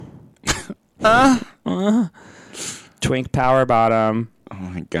Twink power bottom. Oh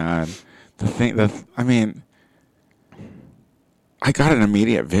my God. I got an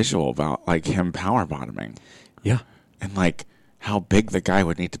immediate visual about like him power bottoming. Yeah. And like how big the guy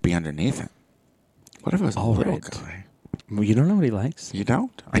would need to be underneath it. What if it was a little guy? Well, you don't know what he likes. You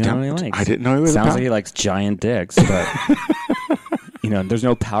don't? I don't know what he likes. I didn't know he was Sounds like he likes giant dicks, but there's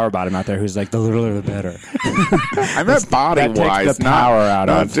no power bottom out there who's like the littler the better. I meant body that wise, takes the power out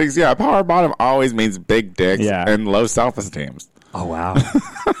of. Dicks. Yeah, power bottom always means big dicks and low self-esteem. Oh wow.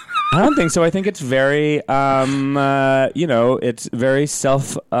 I don't think so. I think it's very it's very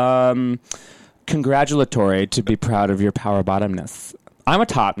congratulatory to be proud of your power bottomness. I'm a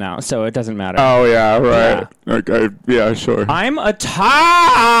top now, so it doesn't matter. Oh, yeah, right. Yeah. Okay, yeah, sure. I'm a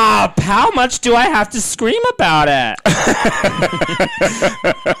top! How much do I have to scream about it?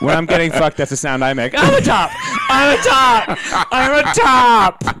 When I'm getting fucked, that's the sound I make. I'm a top! I'm a top! I'm a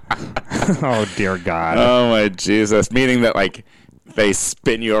top! Oh, dear God. Oh, my Jesus. Meaning that, like, they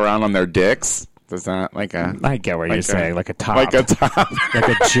spin you around on their dicks? Is that like a... I get what you're saying. Like a top. Like a top. Like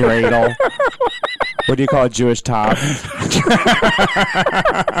a dreidel. What do you call a Jewish top?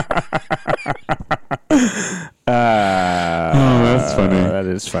 That's funny. That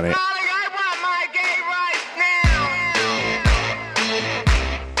is funny.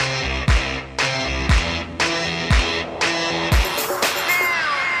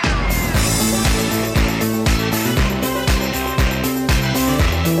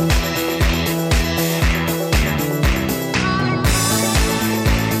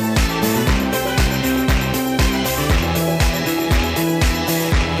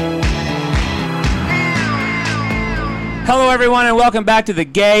 Hello, everyone, and welcome back to the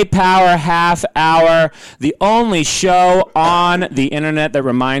Gay Power Half Hour, the only show on the internet that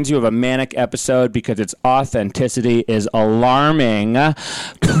reminds you of a manic episode because its authenticity is alarming.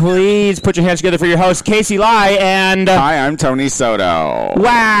 Please put your hands together for your host, Casey Lai, and... Hi, I'm Tony Soto.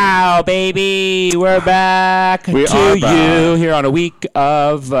 Wow, baby, we're back to you here on a week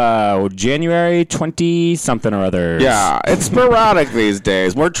of January 20-something or other. Yeah, it's sporadic these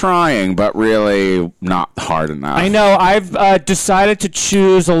days. We're trying, but really not hard enough. I know. I've decided to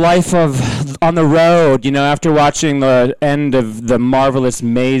choose a life on the road, after watching the end of the marvelous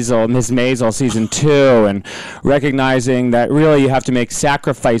Miss Maisel season 2 and recognizing that really you have to make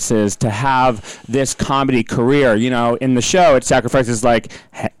sacrifices to have this comedy career. In the show, it sacrifices like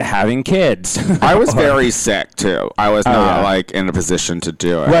having kids. I was very sick, too. I was not in a position to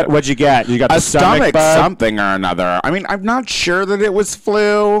do it. What'd you get? You got the stomach bug? Something or another. I mean, I'm not sure that it was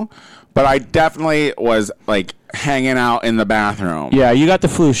flu, but I definitely was hanging out in the bathroom. Yeah, you got the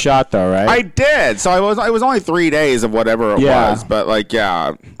flu shot though, right? I did. So I was only 3 days of whatever it was, but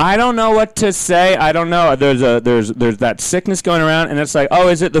I don't know what to say. I don't know. There's that sickness going around, and it's like, oh,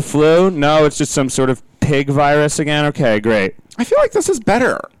 is it the flu? No, it's just some sort of pig virus again. Okay, great. I feel like this is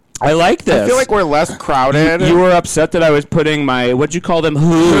better. I like this. I feel like we're less crowded. You were upset that I was putting my, what'd you call them,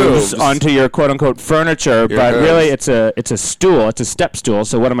 hooves onto your quote-unquote furniture, but really it's a stool. It's a step stool,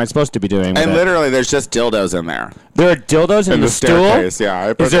 so what am I supposed to be doing with it? Literally, there's just dildos in there. There are dildos in the stool? Staircase,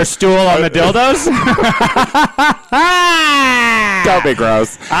 yeah. Is there a stool on the dildos? Don't be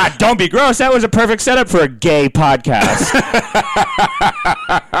gross. Don't be gross. That was a perfect setup for a gay podcast.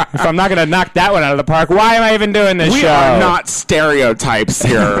 If I'm not going to knock that one out of the park, why am I even doing this show? We are not stereotypes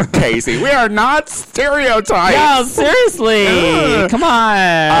here, Casey. We are not stereotypes. No, seriously. Come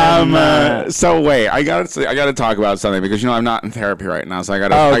on. So wait, I gotta talk about something because I'm not in therapy right now, so I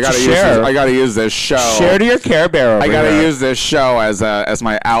gotta use this show. Share to your Care Bear. I gotta use this show as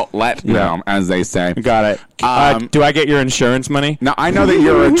my outlet now, as they say. Got it. Do I get your insurance money? Now I know that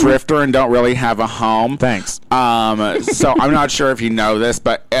you're a drifter and don't really have a home. Thanks. So I'm not sure if you know this,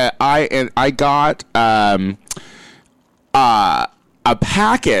 but I got a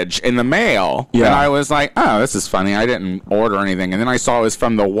package in the mail, and I was like, oh, this is funny. I didn't order anything. And then I saw it was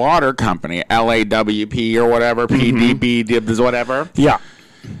from the water company, LAWP or whatever, PDB, Dibs, whatever. Yeah.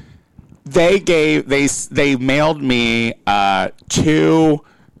 They mailed me 2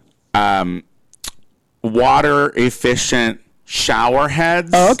 water efficient shower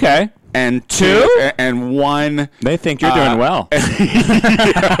heads. Oh, okay. And 2 and 1. They think you're doing well.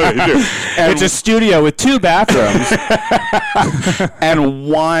 Yeah, they do. It's a studio with 2 bathrooms and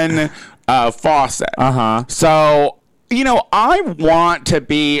 1 faucet. So I want to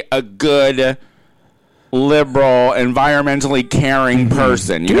be a good, liberal, environmentally caring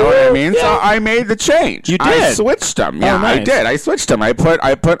person. You know what I mean? Yeah. So I made the change. You did. I switched them. Yeah, nice. I did. I switched them. I put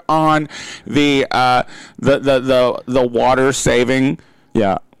on the water saving.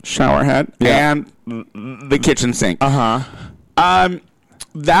 Yeah. Shower head and the kitchen sink.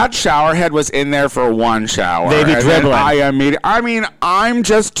 that shower head was in there for one shower. They be dribbling. I'm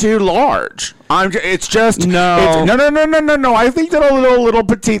just too large. It's just no. I think that a little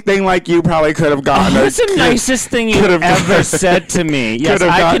petite thing like you probably could have gotten. That's the nicest thing you've ever said to me. Yes,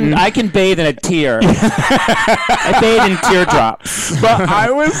 I can bathe in a tear. I bathe in teardrops. But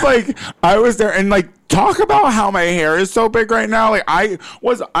I was there and like. Talk about how my hair is so big right now. Like I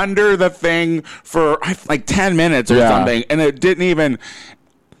was under the thing for like 10 minutes or something, and it didn't even.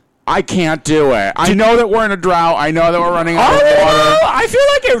 I can't do it. I know that we're in a drought. I know that we're running out of water. I feel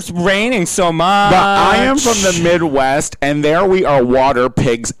like it's raining so much. But I am from the Midwest, and there we are water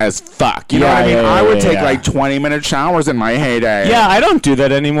pigs as fuck. You know what I mean? I would take like 20-minute showers in my heyday. Yeah, I don't do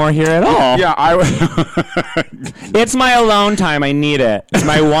that anymore here at all. Yeah, It's my alone time. I need it. It's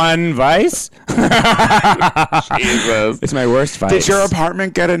my one vice. Jesus. It's my worst vice. Did your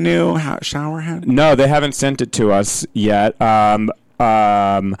apartment get a new shower head? No, they haven't sent it to us yet.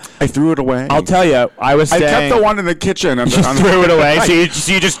 I threw it away. I'll tell you, I kept the one in the kitchen. And you threw it away, so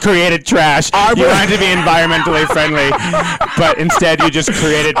you just created trash. You wanted to be environmentally friendly, but instead you just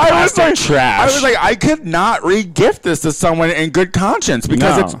created plastic trash. I was like, I could not re-gift this to someone in good conscience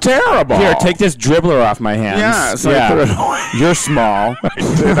because it's terrible. Here, take this dribbler off my hands. Yeah, so I threw it away. You're small.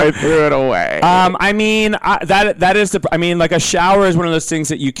 I threw it away. That is like a shower is one of those things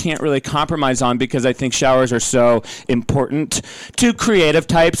that you can't really compromise on because I think showers are so important to creative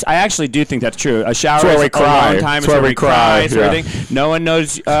types. I actually do think that's true. A shower is a long time. It's where we cry. No one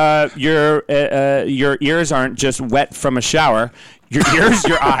knows your ears aren't just wet from a shower. Your ears,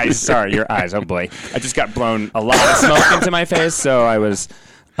 your eyes. Sorry, your eyes. Oh boy, I just got blown a lot of smoke into my face, so I was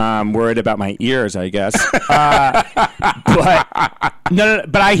worried about my ears, I guess. But no.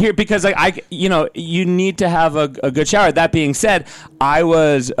 But I hear because you need to have a good shower. That being said, I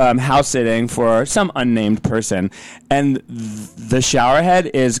was house sitting for some unnamed person, and the shower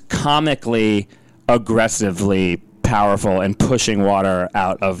head is comically aggressively powerful and pushing water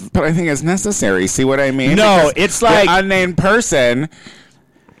out of. But I think it's necessary. See what I mean? No, it's like the unnamed person.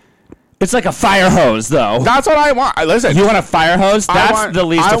 It's like a fire hose, though. That's what I want. Listen, you want a fire hose? That's the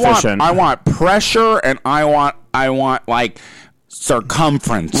least efficient. I want pressure, and I want like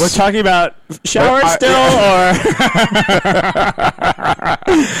circumference. We're talking about showers still, or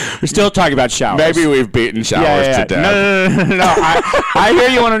we're still talking about showers? Maybe we've beaten showers to death. No. I hear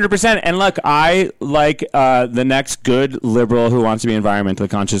you 100%. And look, I like the next good liberal who wants to be environmentally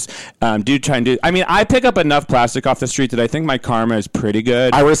conscious. I pick up enough plastic off the street that I think my karma is pretty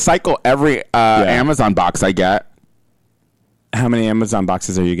good. I recycle every Amazon box I get. How many Amazon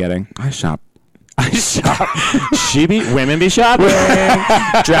boxes are you getting? I shop. Women be shopping.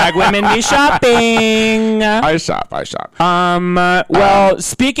 Drag women be shopping. I shop.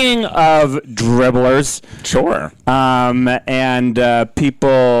 Speaking of dribblers, sure. And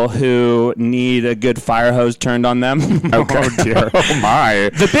people who need a good fire hose turned on them. Okay. Oh dear. Oh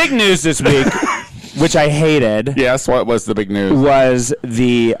my. The big news this week, which I hated. Yes, what was the big news? Was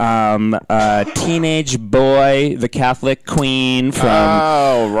the teenage boy, the Catholic queen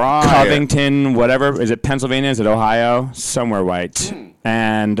from Covington, whatever. Is it Pennsylvania? Is it Ohio? Somewhere white.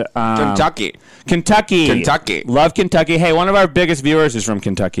 And Kentucky. Love Kentucky. Hey, one of our biggest viewers is from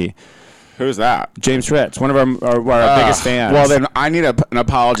Kentucky. Who's that? James Fritz, one of our biggest fans. Well, then I need an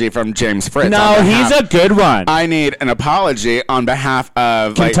apology from James Fritz. No, he's a good one. I need an apology on behalf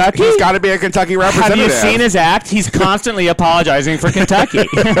of Kentucky. He's got to be a Kentucky representative. Have you seen his act? He's constantly apologizing for Kentucky.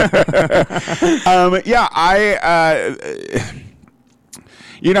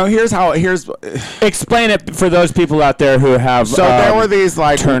 Here's explain it for those people out there who have. So there were these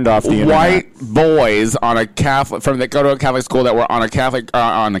turned off the white boys on a Catholic that go to a Catholic school that were on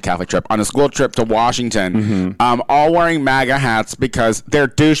a school trip to Washington, all wearing MAGA hats because they're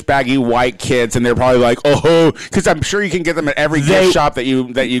douchebaggy white kids, and they're probably like, because I'm sure you can get them at every gift shop that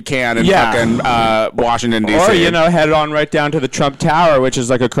you can in fucking Washington D.C. Or head on right down to the Trump Tower, which is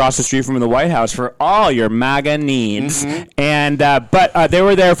like across the street from the White House for all your MAGA needs, and but they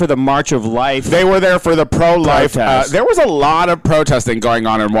were there for the March of Life. They were there for the pro-life. There was a lot of protesting going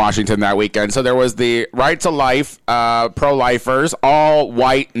on in Washington that weekend. So there was the Right to Life pro-lifers, all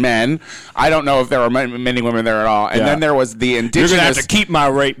white men. I don't know if there were many women there at all. And then there was the indigenous. You're going to have to keep my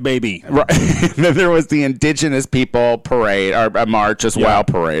rape, baby. Right. Then there was the indigenous people parade, or march as well,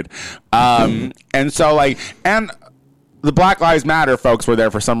 parade. And so and the Black Lives Matter folks were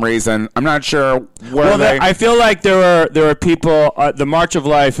there for some reason. I'm not sure where they. I feel like there were people. The March of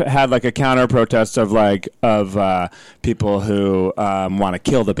Life had like a counter protest of people who want to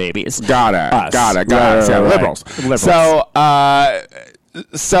kill the babies. Got it. Liberals. Liberals.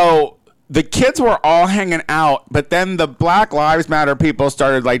 So the kids were all hanging out, but then the Black Lives Matter people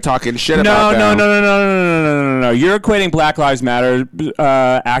started like talking shit about them. No. You're equating Black Lives Matter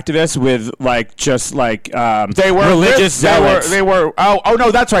activists with like just like they were religious zealots. They were. Oh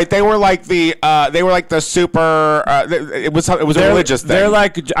no, that's right. They were like the super. It was a religious thing. They're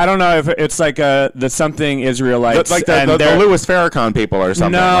like, I don't know if it's like the something Israelites, like the Louis Farrakhan people or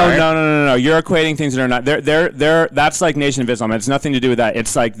something. No. You're equating things that are not. They're that's like Nation of Islam. It's nothing to do with that.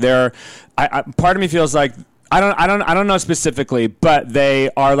 It's like they're. Part of me feels like I don't know specifically, but they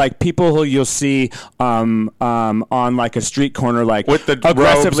are like people who you'll see on like a street corner, like with the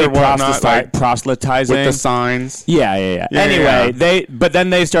aggressively proselytizing with the signs. Yeah. Anyway, but then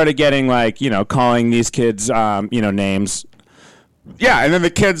they started getting like calling these kids names. Yeah, and then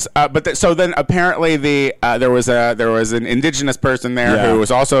the kids. So then apparently there was an indigenous person there who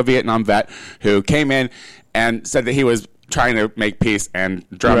was also a Vietnam vet who came in and said that he was trying to make peace and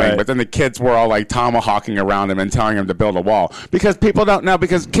drumming, but then the kids were all like tomahawking around him and telling him to build a wall because people don't know,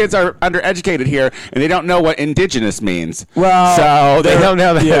 because kids are undereducated here and they don't know what indigenous means. Well, so they don't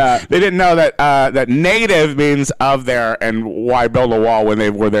know that. Yeah. They didn't know that that native means of there and why build a wall when they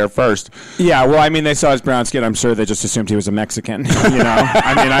were there first. Yeah, well, I mean, they saw his brown skin. I'm sure they just assumed he was a Mexican.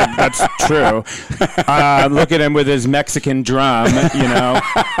 I mean, that's true. Look at him with his Mexican drum.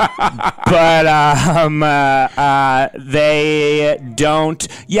 But they don't.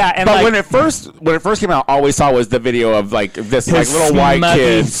 Yeah, and but when it first came out, all we saw was the video of like this like little white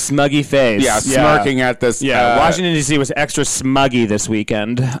kid, smuggy face, smirking at this. Yeah, Washington D.C. was extra smuggy this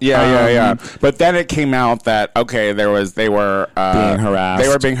weekend. Yeah. But then it came out that they were being harassed. They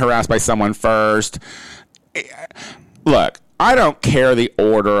were being harassed by someone first. Look, I don't care the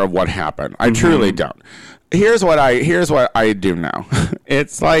order of what happened. I truly don't. Here's what I do know.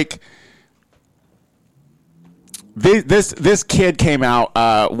 It's like. This kid came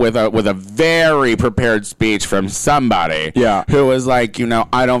out with a very prepared speech from somebody who was like,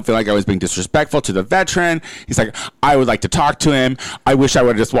 I don't feel like I was being disrespectful to the veteran. He's like, I would like to talk to him. I wish I would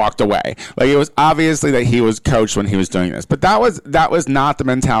have just walked away. Like, it was obviously that he was coached when he was doing this, but that was not the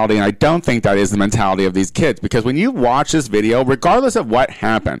mentality, and I don't think that is the mentality of these kids, because when you watch this video, regardless of what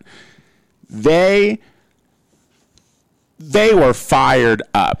happened, they were fired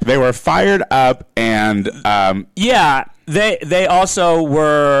up. They were fired up, and they also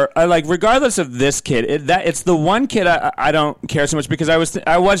were like, regardless of this kid, it's the one kid I don't care so much, because I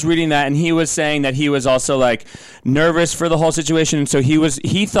was reading that, and he was saying that he was also like nervous for the whole situation, and so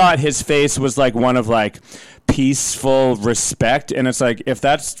he thought his face was like one of like peaceful respect, and it's like, if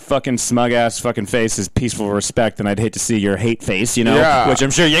that's fucking smug ass fucking face is peaceful respect, then I'd hate to see your hate face, which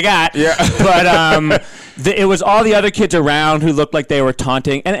I'm sure you got. Yeah. But it was all the other kids around who looked like they were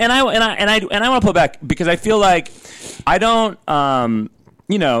taunting, and I want to pull back, because I feel like I don't. I'm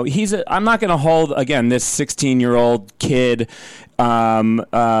not going to hold again this 16-year-old kid. I'm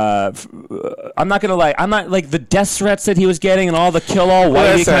not gonna lie. I'm not like the death threats that he was getting and all the kill all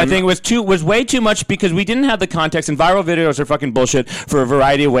whitey kind of thing was way too much, because we didn't have the context, and viral videos are fucking bullshit for a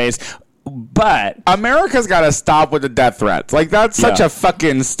variety of ways. But America's got to stop with the death threats. Like, that's such a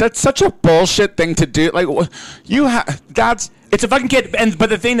bullshit thing to do. Like, it's a fucking kid. But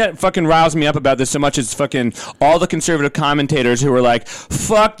the thing that fucking riles me up about this so much is fucking all the conservative commentators who were like,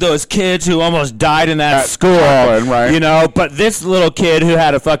 fuck those kids who almost died in that school. Right. But this little kid who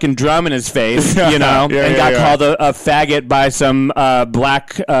had a fucking drum in his face, and got called a faggot by some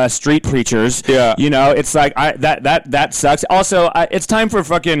black street preachers. Yeah. It's like, that sucks. Also, it's time for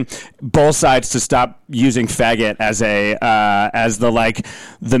fucking both sides to stop using faggot as the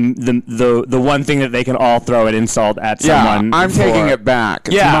one thing that they can all throw an insult at someone. I'm taking it back.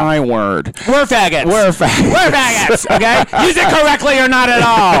 It's my word. We're faggots. We're faggots. Okay, use it correctly or not at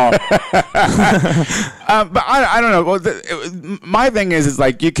all. But I don't know. Well, my thing is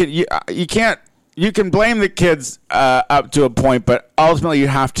like you can blame the kids up to a point, but ultimately you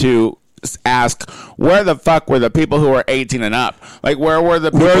have to ask, where the fuck were the people who were 18 and up? Like, where were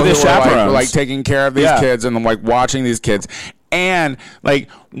the people who were like taking care of these kids and like watching these kids? And like,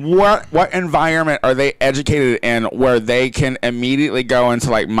 what environment are they educated in where they can immediately go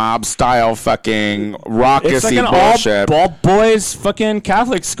into like mob style fucking raucous bullshit? It's like an all boys fucking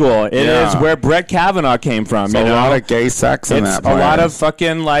Catholic school. It is where Brett Kavanaugh came from. A lot of gay sex in that place. A lot of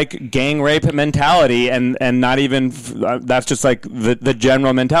fucking like gang rape mentality, and not even that's just like the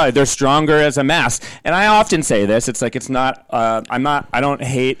general mentality. They're stronger as a mass. And I often say this. It's like, it's not. I don't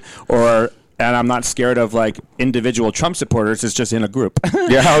hate or and I'm not scared of like individual Trump supporters. It's just in a group.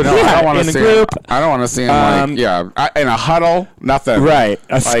 Yeah, I don't want to see him. I don't want to see him in a huddle. Nothing. Right,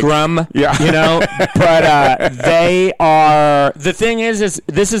 scrum. Yeah, But they are. The thing is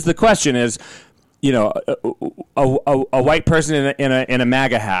this is the question: is a white person in a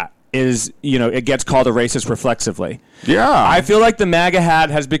MAGA hat is it gets called a racist reflexively. Yeah, I feel like the MAGA hat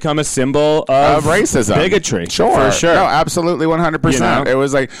has become a symbol of racism, bigotry. Sure, for sure. No, absolutely, 100%. It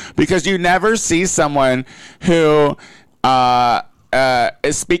was like because you never see someone who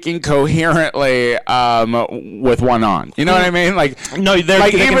is speaking coherently with one on. You know what I mean? Like no,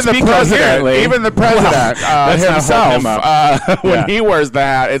 like even the president himself when he wears the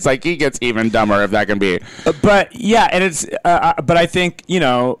hat, it's like he gets even dumber if that can be. But yeah, and it's but I think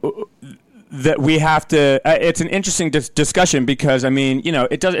that we have to. It's an interesting discussion because I mean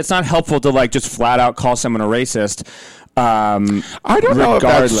it's not helpful to like just flat out call someone a racist. I don't know if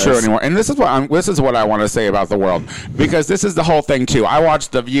that's true anymore. And this is what I want to say about the world, because this is the whole thing too. I watch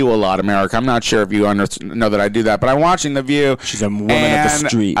The View a lot, America. I'm not sure if you know that I do that, but I'm watching The View. She's a woman of the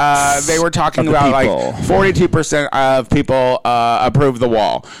streets. They were talking about like 42% of people approve the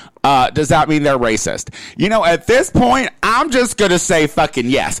wall. Does that mean they're racist? At this point, I'm just gonna say fucking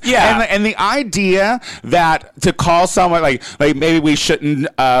yes. Yeah. And the idea that to call someone like maybe we shouldn't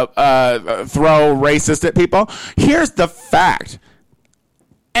throw racist at people. Here's the fact.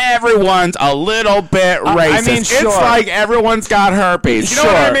 Everyone's a little bit racist. I mean, sure. It's like everyone's got herpes. You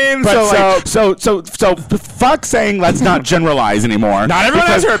know what I mean? But so fuck saying let's not generalize anymore. Not everyone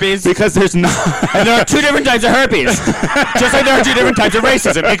has herpes. Because there's not. And there are two different types of herpes. Just like there are two different types of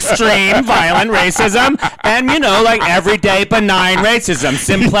racism. Extreme, violent racism, and, like everyday benign racism.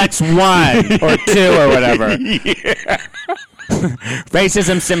 Simplex 1 or 2 or whatever. Yeah.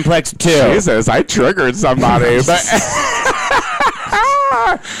 Racism simplex 2. Jesus, I triggered somebody. But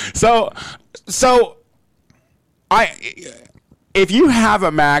if you have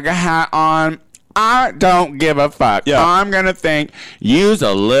a MAGA hat on, I don't give a fuck. Yeah. I'm gonna think use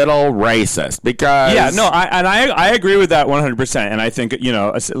a little racist because I agree with that 100%. And I think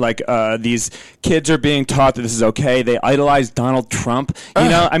these kids are being taught that this is okay. They idolize Donald Trump.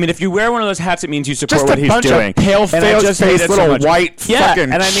 I mean, if you wear one of those hats, it means you support what he's doing. Just a bunch of pale-faced little white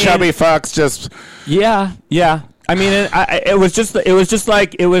fucking chubby fucks. Just yeah. I mean, it was just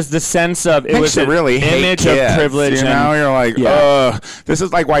the sense of it was really image of privilege. You're like, ugh. This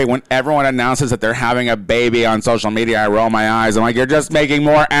is like why when everyone announces that they're having a baby on social media, I roll my eyes. I'm like, you're just making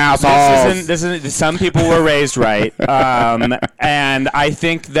more assholes. This isn't. Some people were raised right, and I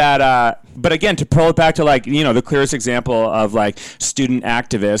think that. But again, to pull it back to the clearest example of student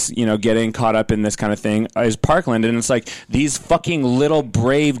activists, getting caught up in this kind of thing is Parkland, and it's like these fucking little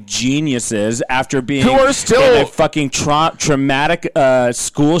brave geniuses after being who are still in a fucking traumatic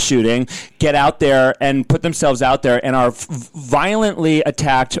school shooting, get out there and put themselves out there and are violently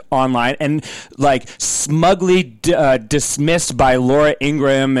attacked online and smugly dismissed by Laura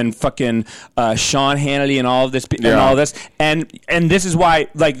Ingraham and fucking Sean Hannity and all of this and all of this, and this is why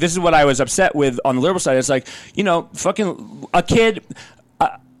this is what I was upset with on the liberal side. It's fucking a kid.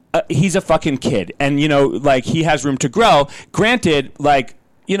 He's a fucking kid, and he has room to grow. Granted,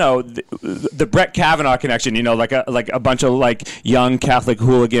 the Brett Kavanaugh connection, like a bunch of young Catholic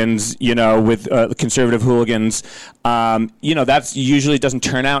hooligans, with conservative hooligans, that's usually doesn't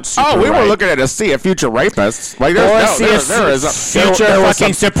turn out super we right. were looking at a future rapists. There is a future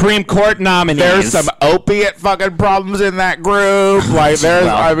fucking Supreme Court nominees. There's some opiate fucking problems in that group.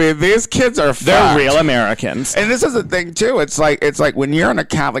 I mean, these kids are they're real Americans. And this is the thing too. It's like when you're in a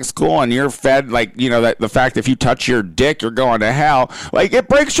Catholic school and you're fed that the fact if you touch your dick you're going to hell. It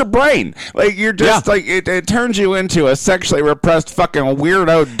breaks your brain. You're just it turns you into a sexually repressed fucking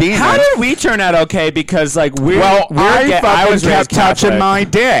weirdo demon. How did we turn out okay? Because I was kept touching my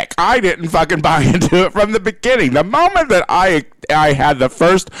dick. I didn't fucking buy into it from the beginning. The moment that I had the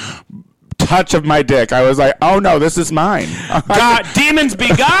first touch of my dick, I was like, oh no, this is mine. God, demons be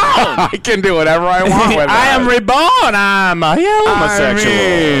gone. I can do whatever I want with it. I am reborn. I'm a homosexual.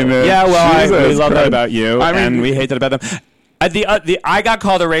 We love that about you, and we hate that about them. I got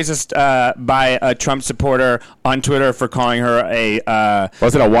called a racist by a Trump supporter on Twitter for calling her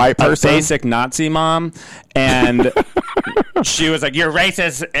was it a white person? A basic Nazi mom, and she was like, "You're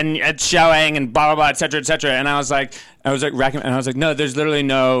racist and it's showing," and blah blah blah, etc. etc. And I was like, no, there's literally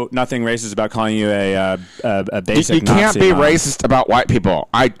nothing racist about calling you a basic Nazi mom. You can't be racist about white people.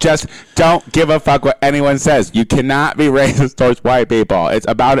 I just don't give a fuck what anyone says. You cannot be racist towards white people. It's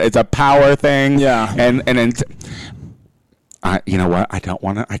a power thing. Yeah, and You know what? I don't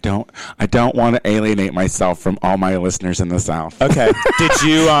want to alienate myself from all my listeners in the South. Okay. Did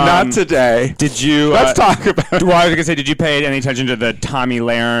you? Not today. Did you? Let's talk about. Well, I was gonna say, did you pay any attention to the Tommy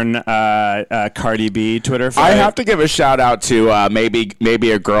Lahren, Cardi B Twitter fight? I have to give a shout out to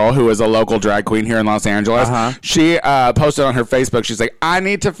maybe a girl who is a local drag queen here in Los Angeles. She posted on her Facebook. She's like, I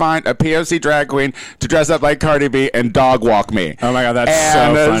need to find a POC drag queen to dress up like Cardi B and dog walk me. Oh my god, that's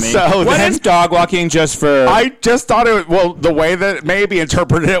so funny. So what is dog walking just for? I just thought it. Well, the way that it maybe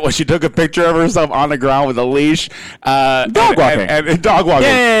interpreted it was she took a picture of herself on the ground with a leash, dog walking, and dog walking.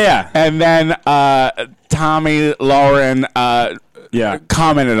 Yeah. And then Tommy Lauren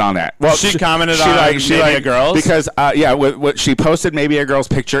commented on that. Well, she commented on Maybe a Girl's? Because, she posted Maybe a Girl's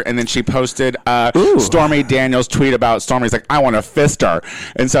picture, and then she posted Stormy Daniels' tweet about Stormy's like, I want to fist her.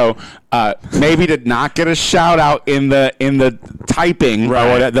 And so Maybe did not get a shout out in the typing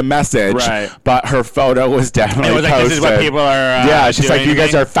or the message, but her photo was definitely posted. Like, this is what people are she's like, you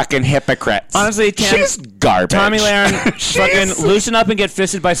guys are fucking hypocrites. Honestly, she's garbage. Tommy Lahren, fucking loosen up and get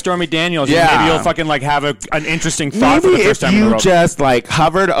fisted by Stormy Daniels. Yeah. And maybe you'll fucking like have an interesting thought for the first time in the world. If you just like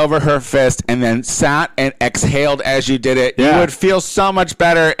hovered over her fist and then sat and exhaled as you did it, you would feel so much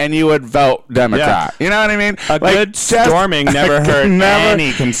better and you would vote Democrat. You know what I mean? A good storming never hurt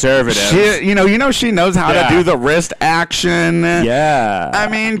any conservative. She knows how to do the wrist action. Yeah. I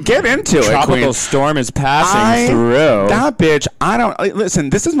mean, get into it, Tropical Queen. storm is passing through. That bitch, I don't listen,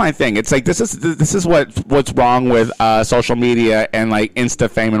 this is my thing. It's like this is what's wrong with social media and like Insta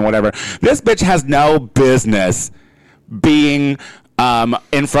fame and whatever. This bitch has no business being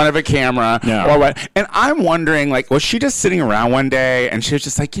in front of a camera or what. And I'm wondering, like, was she just sitting around one day and she was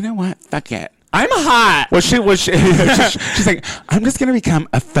just like, you know what? Fuck it. I'm hot. Well, she's like, I'm just gonna become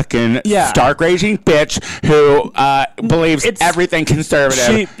a fucking stark raging bitch who believes everything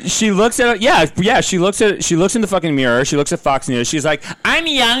conservative. She looks at She looks in the fucking mirror. She looks at Fox News. She's like, I'm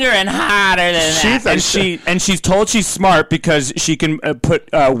younger and hotter than that. And she's told she's smart because she can put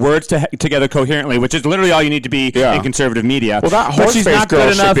words together coherently, which is literally all you need to be in conservative media. Well, that horse face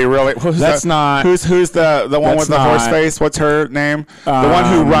girl should be really. Who's the one with the horse face? What's her name? The one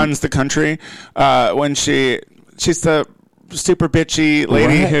who runs the country. When she's the super bitchy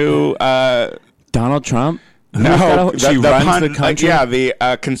lady who Donald Trump. No, she runs the country.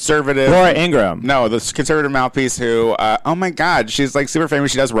 The conservative Laura Ingraham. No, the conservative mouthpiece who. Oh my God, she's like super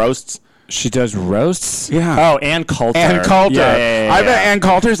famous. She does roasts. She does roasts? Yeah. Oh, Ann Coulter. Ann Coulter. Yeah. I bet Ann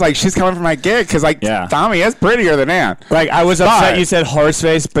Coulter's like, she's coming for my gig because, like, Tommy is prettier than Ann. Like, I was upset you said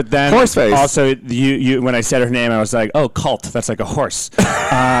horseface, but then horseface. Also, you when I said her name, I was like, oh, cult. That's like a horse.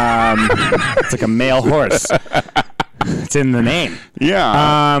 It's like a male horse. It's in the name.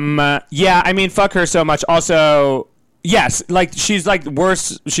 Yeah. Yeah, I mean, fuck her so much. Also... Yes, like she's like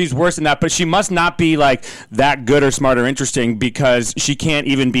worse. She's worse than that, but she must not be like that good or smart or interesting because she can't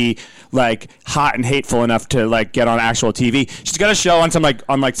even be like hot and hateful enough to like get on actual TV. She's got a show on some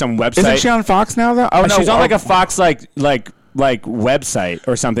website. Isn't she on Fox now though? Oh no, she's on like a Fox like website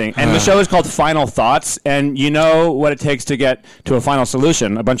or something, and the show is called Final Thoughts, and you know what it takes to get to a final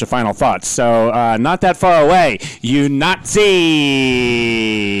solution, a bunch of final thoughts. So not that far away, you Nazi.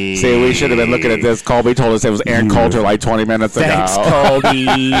 See, we should have been looking at this. Colby told us it was Ann Coulter like 20 minutes ago. Thanks, Colby.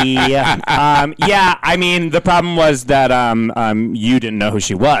 Yeah, I mean the problem was that you didn't know who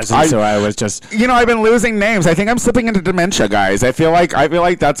she was, and so I was just I've been losing names. I think I'm slipping into dementia, guys. I feel like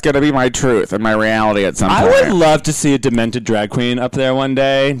that's gonna be my truth and my reality at some point. I would love to see a demented drag queen up there one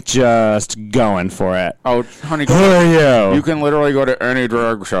day, just going for it. Oh, honey, who are you? You can literally go to any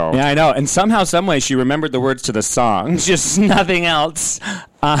drag show. Yeah, I know. And somehow, some way, she remembered the words to the song, just nothing else.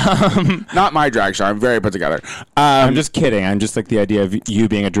 Not my drag show. I'm very put together. I'm just kidding. I'm just like the idea of you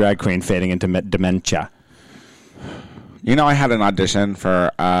being a drag queen fading into dementia. I had an audition for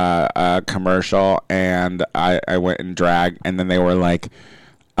a commercial, and I went in drag, and then they were like,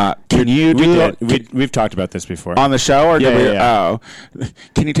 can you do we've talked about this before on the show, or yeah. Oh,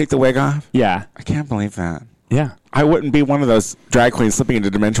 can you take the wig off? Yeah, I can't believe that. Yeah, I wouldn't be one of those drag queens slipping into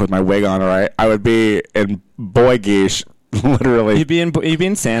dementia with my wig on. All right, I would be in boy geesh, literally. You'd be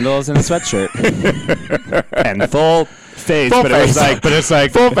in sandals and a sweatshirt and full face, full but face. it's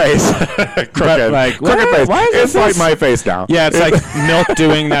like full face, crooked, crooked face. Why is it's like my face now. Yeah, it's like Milk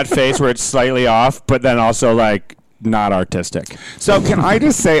doing that face where it's slightly off, but then also like. Not artistic. So can I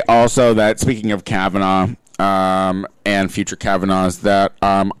just say also that speaking of Kavanaugh and future Kavanaughs, that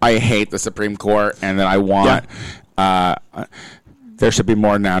I hate the Supreme Court and that I want there should be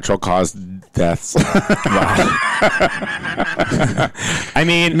more natural cause deaths. I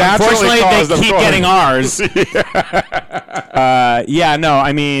mean, Naturally unfortunately, they keep getting ours. No,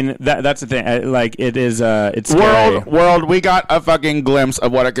 I mean, that's the thing. Like, it is, it's scary. World, we got a fucking glimpse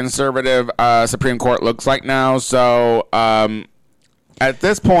of what a conservative Supreme Court looks like now. So, at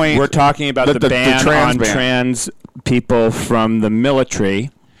this point, we're talking about the ban on trans people from the military.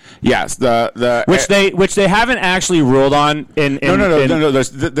 Yes, which they haven't actually ruled on. No.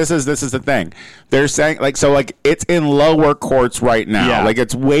 This is the thing. They're saying it's in lower courts right now. Yeah. Like,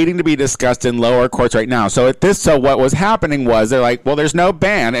 it's waiting to be discussed in lower courts right now. So what was happening was they're like, well, there's no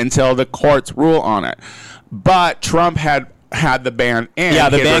ban until the courts rule on it. But Trump had the ban in. Yeah,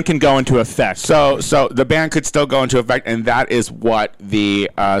 the ban can go into effect. So the ban could still go into effect, and that is what the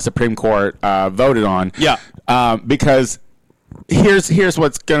Supreme Court voted on. Yeah, because. Here's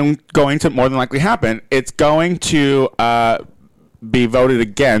what's going to more than likely happen. It's going to be voted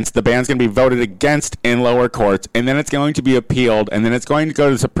against. The ban's going to be voted against in lower courts, and then it's going to be appealed, and then it's going to go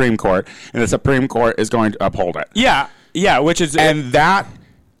to the Supreme Court, and the Supreme Court is going to uphold it. Yeah, and that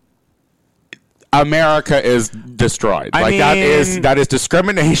America is destroyed. That is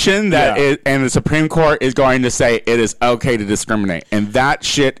discrimination. And the Supreme Court is going to say it is okay to discriminate, and that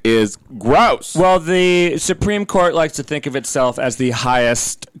shit is gross. Well, the Supreme Court likes to think of itself as the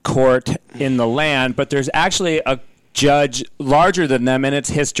highest court in the land, but there's actually a judge larger than them in its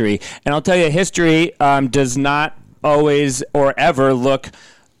history. And I'll tell you, history does not always or ever look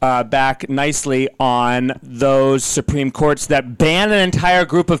back nicely on those Supreme Courts that ban an entire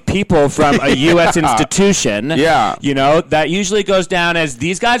group of people from a U.S. institution. Yeah. You know, that usually goes down as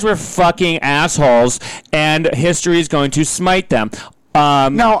these guys were fucking assholes, and history is going to smite them.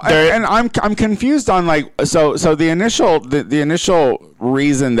 And I'm confused on so the initial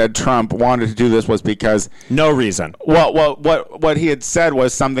reason that Trump wanted to do this was because no reason. Well, what he had said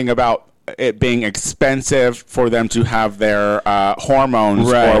was something about it being expensive for them to have their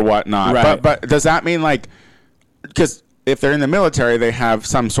hormones or whatnot. Right. But does that mean because if they're in the military, they have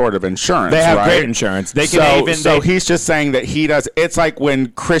some sort of insurance. They have right? great insurance. They can he's just saying that he does. It's like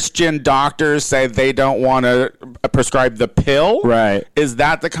when Christian doctors say they don't want to prescribe the pill. Right. Is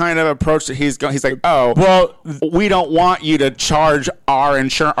that the kind of approach that he's going? He's like, oh, well, we don't want you to charge our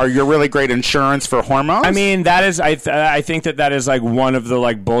insurance or your really great insurance for hormones. I mean, that is. I think that is one of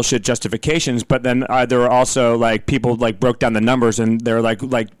the bullshit justifications. But then there were also people broke down the numbers, and they're like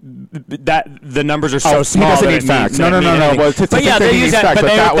that the numbers are so small. He doesn't need facts. No. Well, but yeah, they use that. But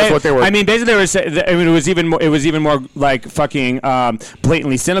that was what they were. I mean, basically, it was even more fucking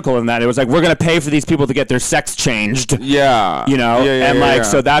blatantly cynical than that. It was we're going to pay for these people to get their sex changed. Yeah, you know,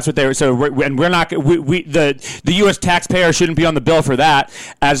 so that's what they were. So we're not. The U.S. taxpayer shouldn't be on the bill for that.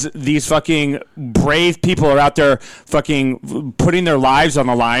 As these fucking brave people are out there fucking putting their lives on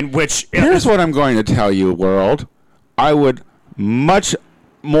the line. Which here's what I'm going to tell you, world. I would much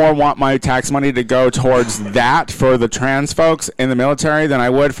more want my tax money to go towards that for the trans folks in the military than I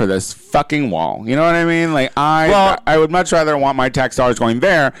would for this fucking wall. You know what I mean? I would much rather want my tax dollars going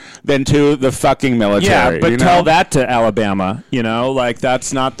there than to the fucking military. Yeah, but tell that to Alabama. You know,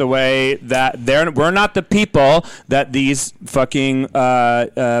 that's not the way that we're not the people that these fucking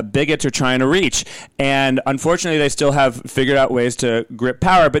bigots are trying to reach. And unfortunately, they still have figured out ways to grip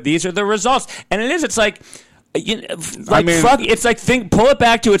power. But these are the results. And it's pull it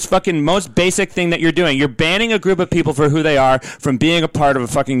back to its fucking most basic thing that you're doing. You're banning a group of people for who they are from being a part of a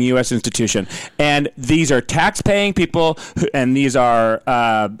fucking U.S. institution. And these are tax-paying people, and these are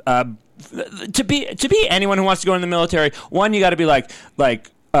to be anyone who wants to go in the military. One, you got to be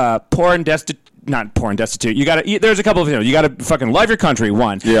poor and destitute. Not poor and destitute. You got to. There's a couple of things. You got to fucking love your country.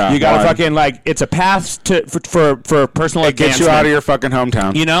 One. Yeah. You got to fucking it's a path for personal advancement. It gets you out of your fucking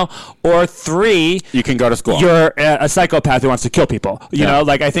hometown. You know. Or three. You can go to school. You're a psychopath who wants to kill people. You know.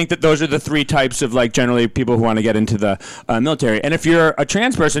 I think that those are the three types of generally people who want to get into the military. And if you're a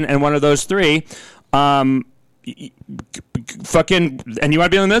trans person and one of those three, fucking, and you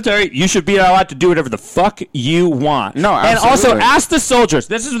want to be in the military, you should be allowed to do whatever the fuck you want. No, absolutely. And also ask the soldiers.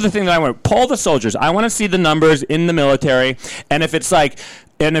 This is the thing that I want. Poll the soldiers. I want to see the numbers in the military, and if it's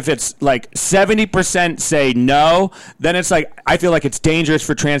 70% say no, then it's I feel like it's dangerous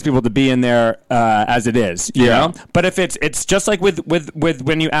for trans people to be in there as it is. You know? But if it's just like with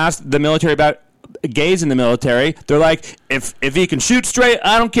when you ask the military about gays in the military, they're like, if he can shoot straight,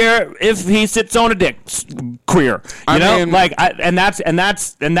 I don't care if he sits on a dick, queer. And that's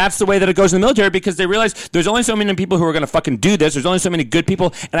the way that it goes in the military, because they realize there's only so many people who are going to fucking do this. There's only so many good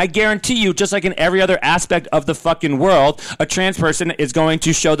people, and I guarantee you, just like in every other aspect of the fucking world, a trans person is going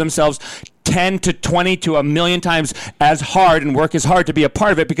to show themselves 10 to 20 to a million times as hard and work as hard to be a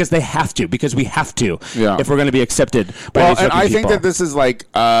part of it because they have to, because we have to, if we're going to be accepted by these and I people. think that this is like...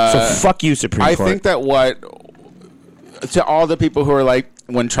 so fuck you, Supreme Court. I think that to all the people who are like,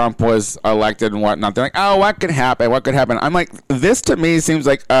 when Trump was elected and whatnot, they're like, oh, what could happen? What could happen? I'm like, this to me seems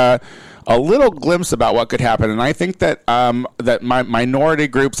like a little glimpse about what could happen. And I think that that minority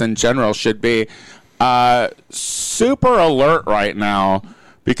groups in general should be super alert right now,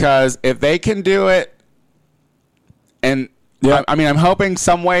 because if they can do it, and I mean, I'm hoping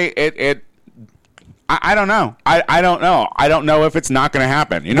some way I don't know. I don't know. I don't know if it's not going to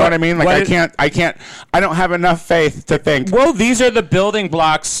happen. You know what I mean? Like, I don't have enough faith to think. Well, these are the building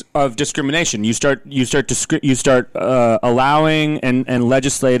blocks of discrimination. You start allowing and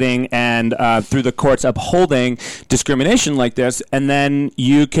legislating and through the courts upholding discrimination like this, and then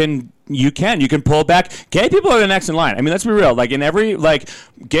you can pull back. Gay people are the next in line. I mean, let's be real. Like, in every, like,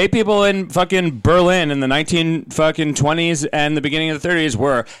 gay people in fucking Berlin in the 1920s and the beginning of the 30s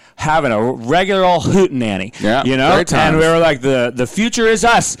were having a regular old hootenanny. Yeah, you know? And we were like, the future is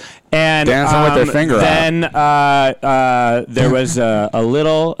us. And dancing with their finger then there was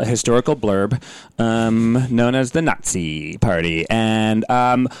a historical blurb known as the Nazi Party, and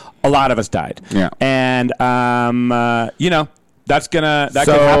a lot of us died. Yeah. And that could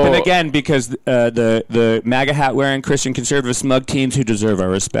happen again, because the MAGA hat wearing Christian conservative smug teens who deserve our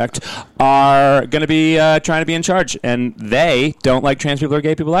respect are going to be trying to be in charge, and they don't like trans people or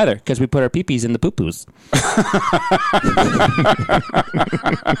gay people either, because we put our peepees in the poo-poos.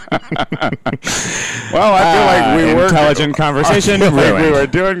 Well, I feel like we were intelligent conversation. We were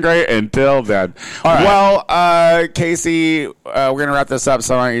doing great until then. All right. Well, Casey, we're gonna wrap this up.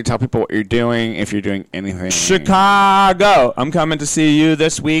 So why don't you tell people what you're doing, if you're doing anything? Chicago. I'm coming to see you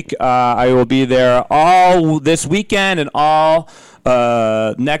this week. I will be there all this weekend and all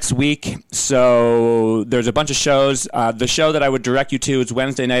next week. So there's a bunch of shows. The show that I would direct you to is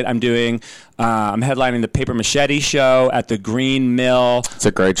Wednesday night. I'm headlining the Paper Machete show at the Green Mill. It's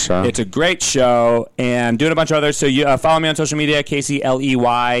a great show. It's a great show, and doing a bunch of others. So you follow me on social media,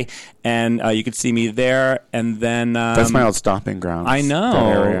 KCLEY, and you can see me there. And then that's my old stomping ground. I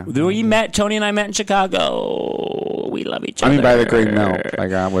know. Tony and I met in Chicago. We love each other. I mean, by the Green Mill.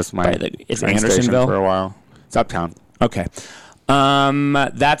 Like, I was my it's train station Andersonville for a while. It's uptown. Okay.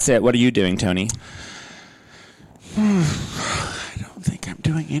 That's it. What are you doing, Tony? I don't think I'm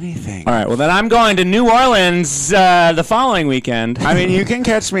doing anything. All right. Well, then I'm going to New Orleans the following weekend. I mean, you can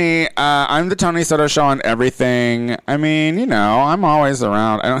catch me. I'm the Tony Soto Show on everything. I mean, I'm always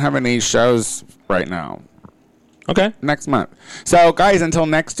around. I don't have any shows right now. Okay. Next month. So, guys, until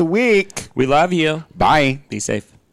next week. We love you. Bye. Be safe.